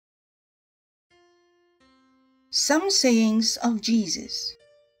Some sayings of Jesus.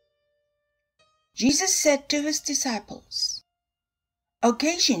 Jesus said to his disciples,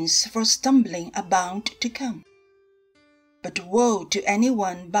 "Occasions for stumbling are bound to come, but woe to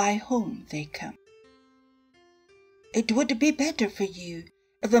anyone by whom they come. It would be better for you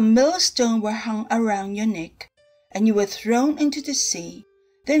if a millstone were hung around your neck and you were thrown into the sea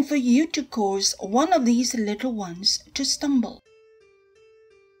than for you to cause one of these little ones to stumble.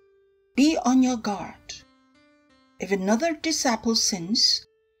 Be on your guard. If another disciple sins,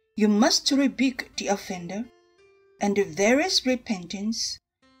 you must rebuke the offender, and if there is repentance,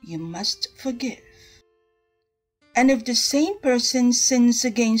 you must forgive. And if the same person sins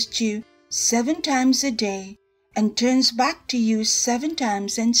against you 7 times a day and turns back to you 7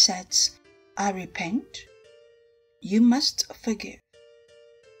 times and says, 'I repent,' you must forgive."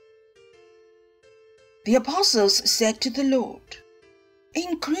 The apostles said to the Lord,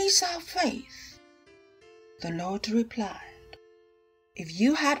 "Increase our faith." The Lord replied, "If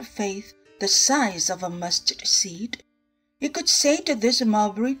you had faith the size of a mustard seed, you could say to this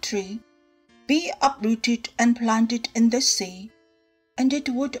mulberry tree, 'Be uprooted and planted in the sea,' and it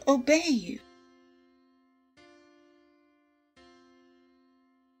would obey you.